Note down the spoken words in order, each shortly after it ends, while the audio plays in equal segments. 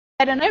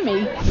I don't know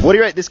me. What do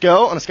you rate this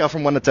girl on a scale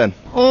from 1 to 10?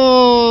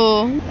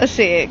 Oh, a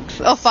 6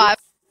 or 5.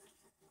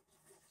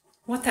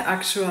 What the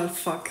actual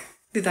fuck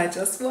did I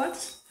just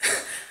watch?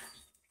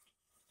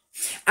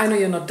 I know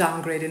you're not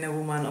downgrading a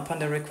woman upon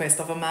the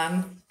request of a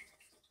man.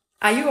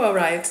 Are you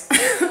alright?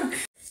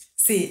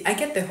 See, I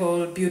get the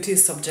whole beauty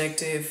is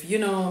subjective, you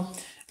know,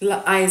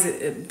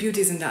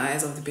 beauty is in the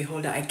eyes of the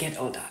beholder. I get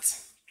all that.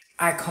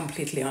 I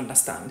completely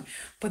understand.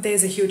 But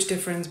there's a huge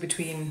difference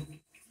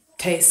between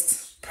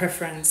taste,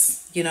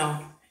 preference, you know,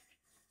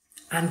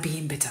 and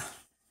being bitter.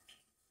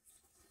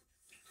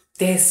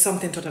 There's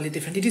something totally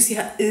different. Did you see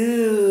her?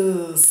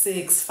 Ew,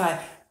 6, 5.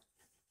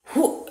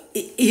 Who?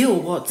 Ew,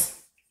 what?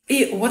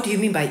 Ew, what do you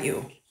mean by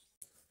ew?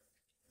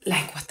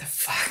 Like, what the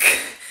fuck?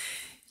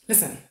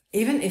 Listen,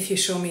 even if you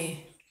show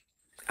me,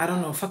 I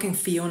don't know, fucking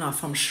Fiona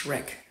from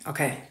Shrek,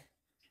 okay?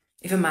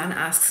 If a man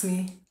asks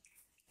me,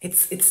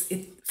 it's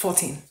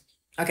 14,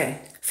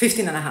 okay?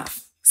 15 and a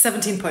half,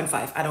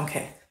 17.5, I don't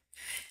care.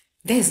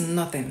 There's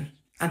nothing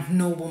and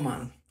no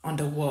woman on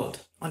the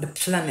world, on the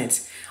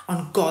planet,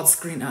 on God's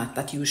green earth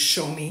that you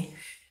show me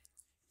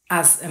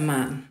as a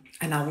man,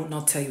 and I will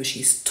not tell you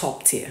she's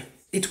top tier.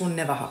 It will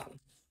never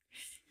happen.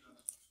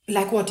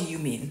 Like, what do you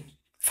mean?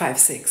 5,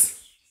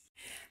 6?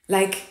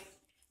 Like,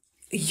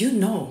 you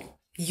know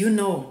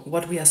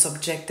what we are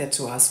subjected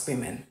to as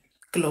women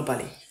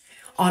globally.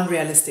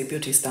 Unrealistic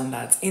beauty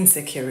standards,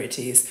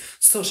 insecurities,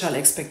 social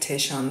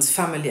expectations,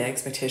 family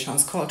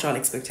expectations, cultural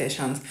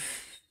expectations,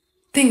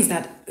 things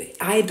that,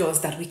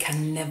 idols that we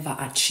can never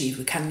achieve,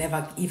 we can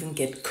never even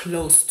get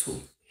close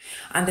to.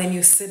 And then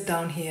you sit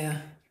down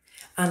here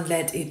and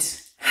let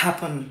it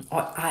happen,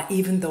 or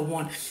even the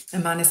one, a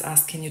man is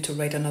asking you to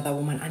rate another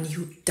woman and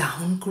you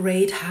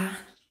downgrade her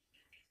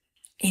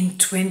in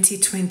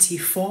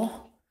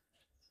 2024?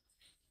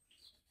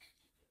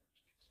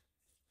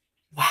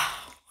 Wow.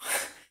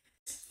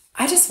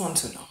 I just want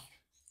to know.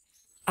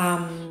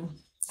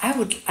 I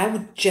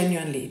would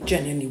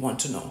genuinely want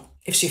to know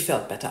if she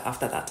felt better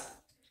after that.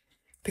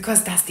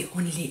 Because that's the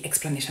only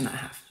explanation I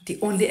have. The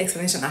only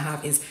explanation I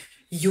have is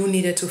you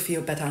needed to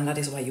feel better and that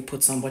is why you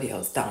put somebody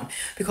else down.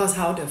 Because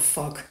how the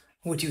fuck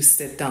would you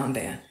sit down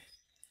there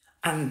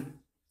and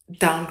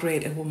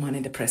downgrade a woman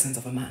in the presence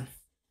of a man?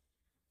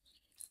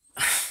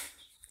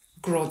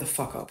 Grow the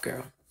fuck up,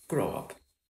 girl. Grow up.